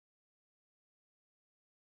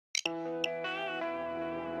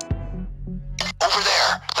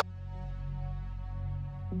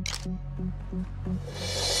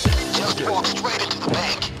Just walk straight into the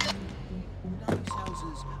bank.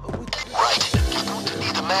 Right. You're going to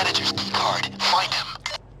need the manager's key card. Find him.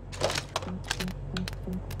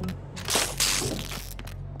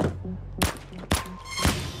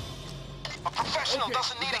 A professional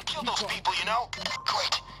doesn't need and kill those people, you know?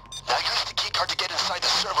 Great. Now use the key card to get inside the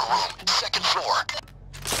server room. Second floor.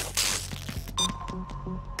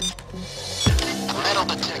 The metal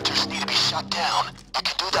detectors need to be shut down. You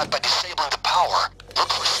can do that by disabling the power. Look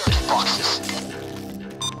for circuit boxes.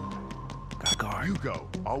 Got a guard. You go.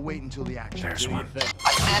 I'll wait until the action. There's one.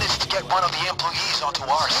 I managed to get one of the employees onto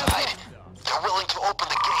our side. They're willing to open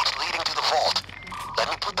the gates leading to the vault. Let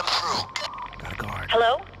me put them through. Got a guard.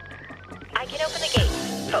 Hello? I can open the gate,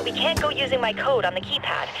 but we can't go using my code on the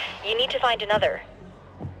keypad. You need to find another.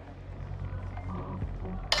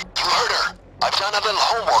 You heard her. I've done a little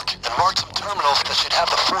homework and marked some terminals that should have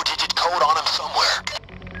the 4-digit code on them somewhere.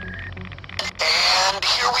 And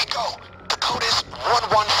here we go. The code is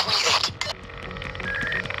 1138.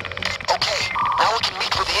 Okay, now we can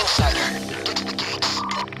meet with the insider. Get to the gates.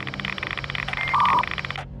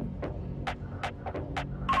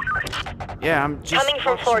 Yeah, I'm just... Coming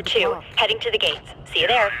from floor 2, heading to the gates. See you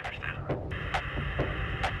there.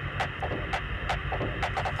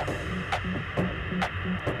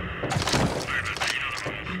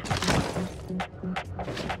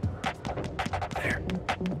 There.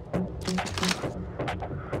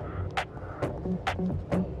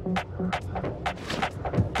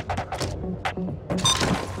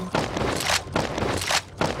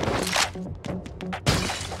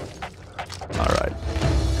 All right.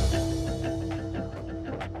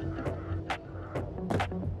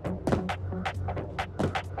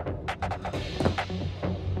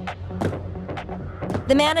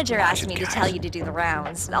 The manager asked me to tell you to do the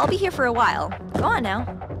rounds. I'll be here for a while. Go on now.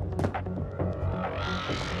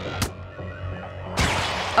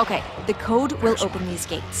 Okay, the code will open these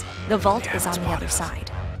gates. The vault is on the other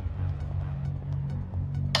side.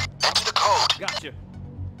 Enter the code. Gotcha.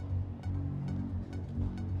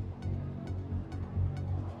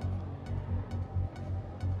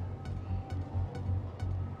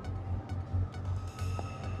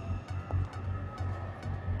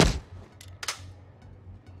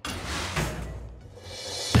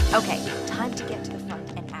 Okay, time to get to the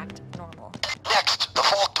front and act normal. Next, the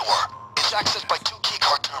vault door. It's accessed by 2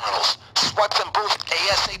 keycard terminals. Swipe them both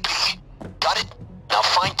ASAP. Got it? Now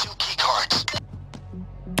find 2 keycards.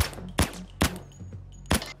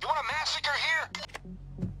 You want a massacre here?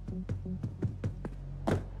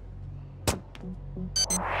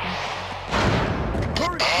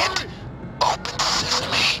 And open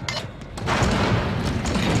sesame.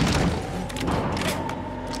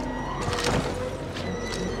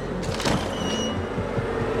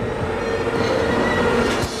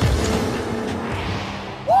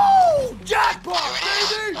 Jackpot, Here it is,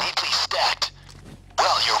 baby! neatly stacked.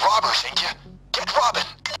 Well, you're robbers, ain't you? Get robbing.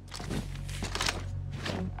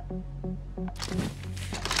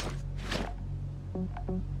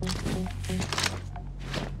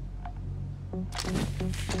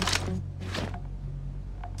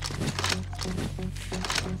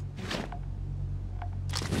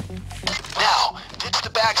 Now, ditch the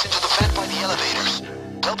bags into the vent by the elevators.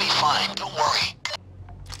 They'll be fine, don't worry.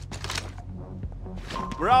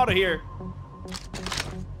 We're out of here.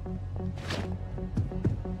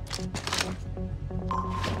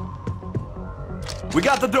 We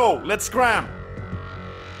got the dough. Let's scram.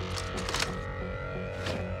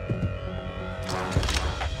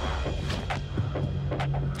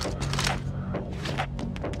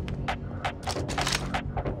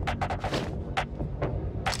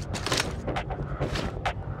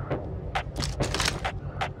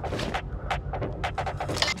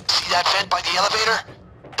 See that vent by the elevator?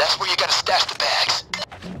 That's where you gotta stash the bags.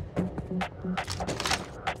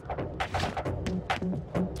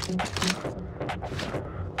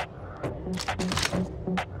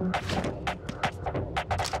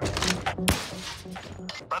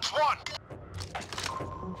 That's 1.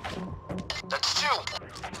 That's 2.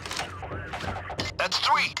 That's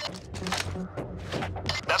 3.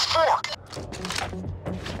 That's 4.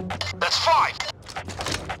 That's 5.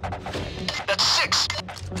 That's 6.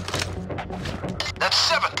 That's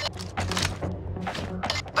 7.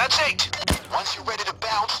 That's 8. Once you're ready to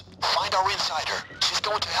bounce, find our insider. She's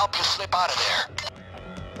going to help you slip out of there.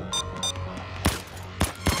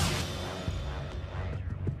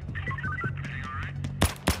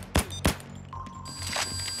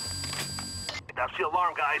 That's the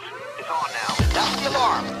alarm, guys. It's on now. That's the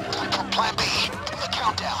alarm. Time for plan B. Do the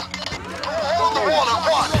countdown. Go hold the wall and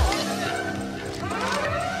run.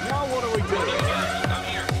 Now what do we do?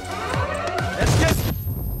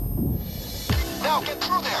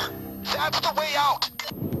 through there. That's the way out.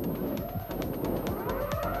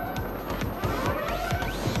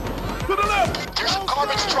 To the left! There's a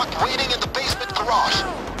garbage truck waiting in the basement garage.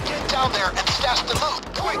 Get down there and stash the loot,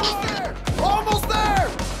 quick! Almost there!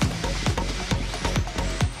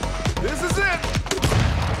 This is it!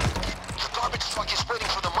 The garbage truck is waiting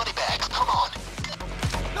for the money bags. Come on.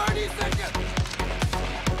 30 seconds!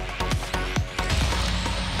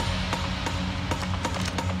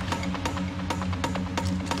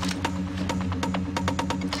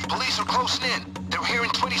 Police are closing in. They're here in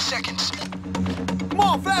 20 seconds. Come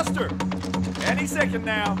on, faster! Any second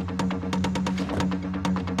now.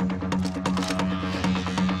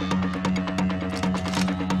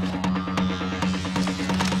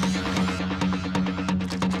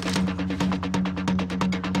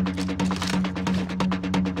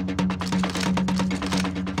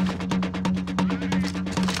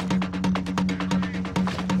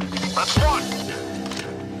 That's one.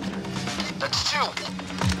 That's two.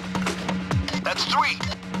 That's three.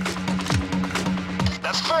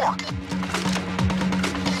 That's four.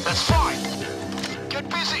 That's five. Get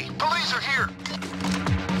busy. Police are here.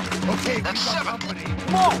 Okay, That's we got seven. company.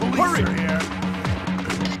 Come on, Police hurry! are here.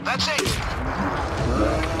 That's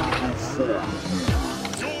eight.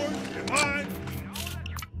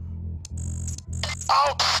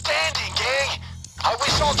 Outstanding, gang. I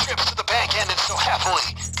wish all trips to the bank ended so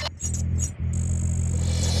happily.